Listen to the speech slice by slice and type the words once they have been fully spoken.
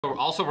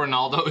Also,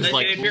 Ronaldo is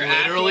like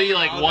literally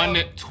like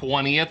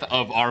 1/20th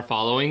of our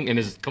following and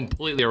is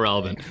completely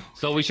irrelevant.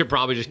 So we should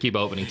probably just keep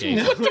opening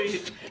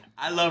cases.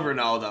 I love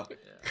Ronaldo.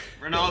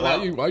 Ronaldo.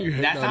 Why are you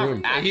hating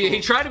on him? He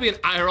tried to be an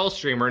IRL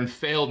streamer and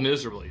failed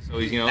miserably. So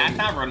he's, you know. That's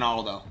not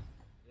Ronaldo.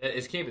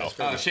 It's can't be.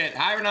 Oh shit!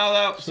 Hi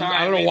Ronaldo. Sorry.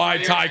 I don't know why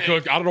Ty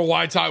cooked. I don't know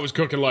why Ty was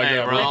cooking like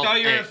that, bro. I thought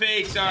you were a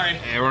fake. Sorry.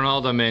 Hey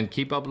Ronaldo, man,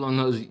 keep uploading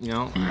those, you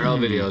know, IRL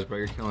videos, bro.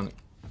 You're killing it.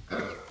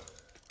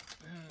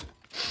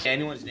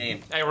 Anyone's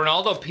name. Hey,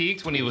 Ronaldo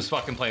peaked when he was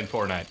fucking playing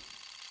Fortnite.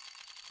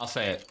 I'll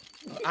say it.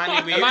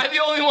 I mean, am I the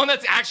only one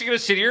that's actually gonna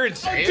sit here and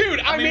say it? Dude,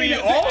 I mean,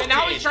 and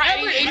now he's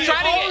trying. He's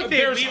trying to get.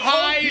 There's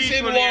highs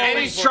and lows. And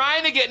he's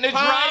trying to get into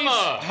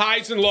drama.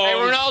 Highs and lows. Hey,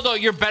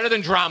 Ronaldo, you're better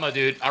than drama,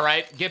 dude. All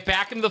right, get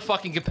back into the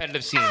fucking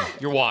competitive scene.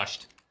 You're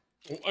washed.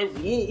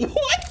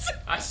 What?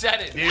 I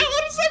said it, dude.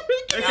 How does that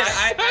make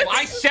sense?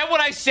 I said what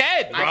I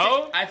said,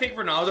 bro. I think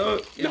Ronaldo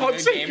is No, a I'm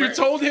good saying gamer. you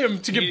told him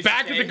to get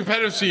back in the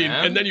competitive scene,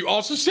 and then you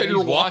also said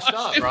you're washed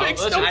up, It bro.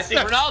 makes Listen, no I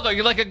think sense. Ronaldo,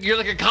 you're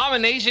like a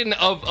combination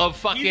of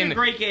fucking He's a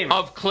great gamer.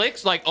 of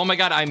clicks. Like, oh my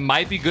god, I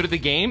might be good at the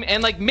game,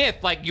 and like myth,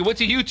 like you went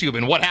to YouTube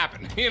and what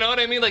happened? You know what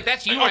I mean? Like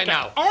that's you right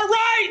now. All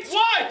right.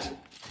 What?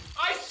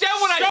 I said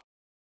what I